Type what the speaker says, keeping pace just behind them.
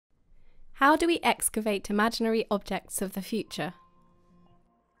How do we excavate imaginary objects of the future?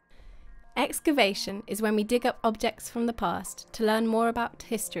 Excavation is when we dig up objects from the past to learn more about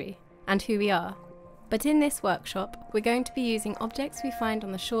history and who we are. But in this workshop, we're going to be using objects we find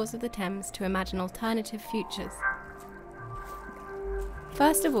on the shores of the Thames to imagine alternative futures.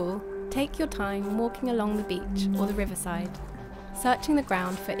 First of all, take your time walking along the beach or the riverside, searching the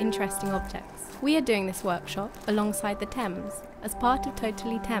ground for interesting objects. We are doing this workshop alongside the Thames as part of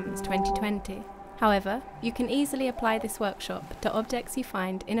Totally Thames 2020. However, you can easily apply this workshop to objects you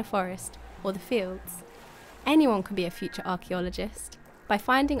find in a forest or the fields. Anyone can be a future archaeologist by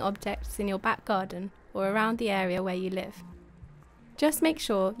finding objects in your back garden or around the area where you live. Just make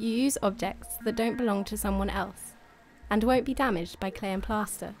sure you use objects that don't belong to someone else and won't be damaged by clay and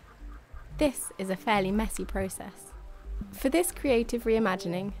plaster. This is a fairly messy process. For this creative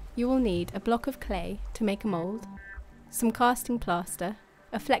reimagining, you will need a block of clay to make a mould, some casting plaster,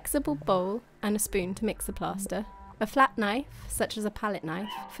 a flexible bowl and a spoon to mix the plaster, a flat knife, such as a palette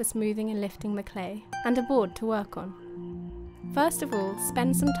knife, for smoothing and lifting the clay, and a board to work on. First of all,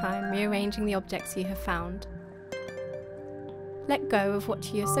 spend some time rearranging the objects you have found. Let go of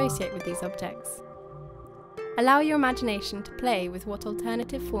what you associate with these objects. Allow your imagination to play with what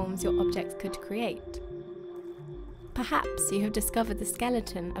alternative forms your objects could create. Perhaps you have discovered the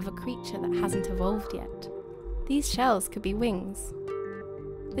skeleton of a creature that hasn't evolved yet. These shells could be wings.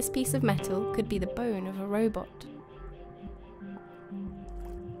 This piece of metal could be the bone of a robot.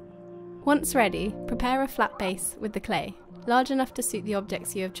 Once ready, prepare a flat base with the clay, large enough to suit the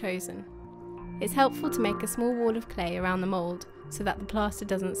objects you have chosen. It's helpful to make a small wall of clay around the mould so that the plaster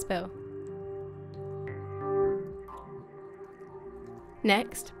doesn't spill.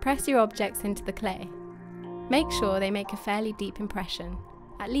 Next, press your objects into the clay. Make sure they make a fairly deep impression,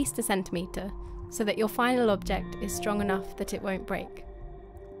 at least a centimetre, so that your final object is strong enough that it won't break.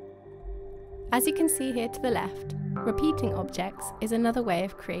 As you can see here to the left, repeating objects is another way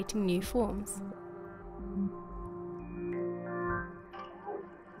of creating new forms.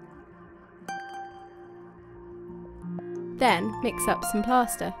 Then mix up some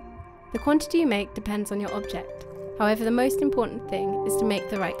plaster. The quantity you make depends on your object. However, the most important thing is to make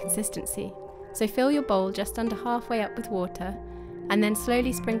the right consistency. So fill your bowl just under halfway up with water, and then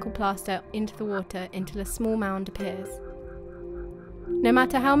slowly sprinkle plaster into the water until a small mound appears. No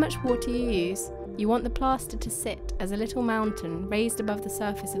matter how much water you use, you want the plaster to sit as a little mountain raised above the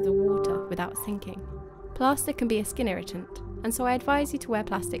surface of the water without sinking. Plaster can be a skin irritant, and so I advise you to wear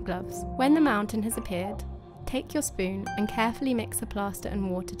plastic gloves. When the mountain has appeared, take your spoon and carefully mix the plaster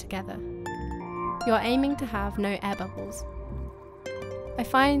and water together. You are aiming to have no air bubbles. I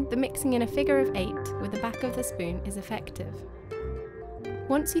find that mixing in a figure of 8 with the back of the spoon is effective.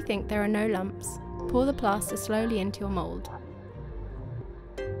 Once you think there are no lumps, pour the plaster slowly into your mould.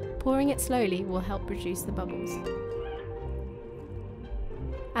 Pouring it slowly will help reduce the bubbles.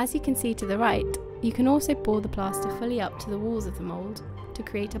 As you can see to the right, you can also pour the plaster fully up to the walls of the mould to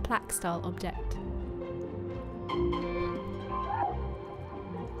create a plaque-style object.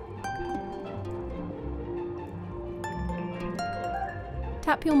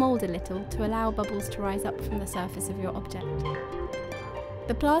 Tap your mould a little to allow bubbles to rise up from the surface of your object.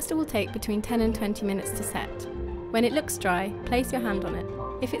 The plaster will take between 10 and 20 minutes to set. When it looks dry, place your hand on it.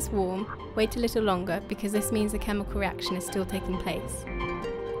 If it's warm, wait a little longer because this means the chemical reaction is still taking place.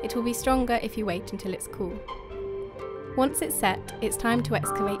 It will be stronger if you wait until it's cool. Once it's set, it's time to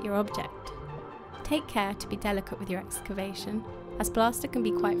excavate your object. Take care to be delicate with your excavation, as plaster can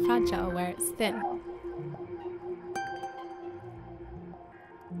be quite fragile where it's thin.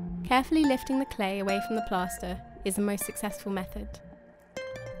 Carefully lifting the clay away from the plaster is the most successful method.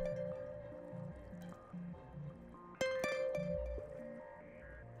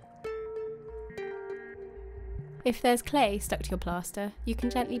 If there's clay stuck to your plaster, you can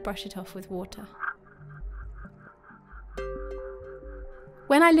gently brush it off with water.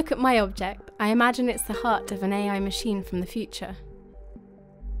 When I look at my object, I imagine it's the heart of an AI machine from the future.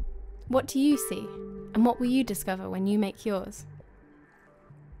 What do you see? And what will you discover when you make yours?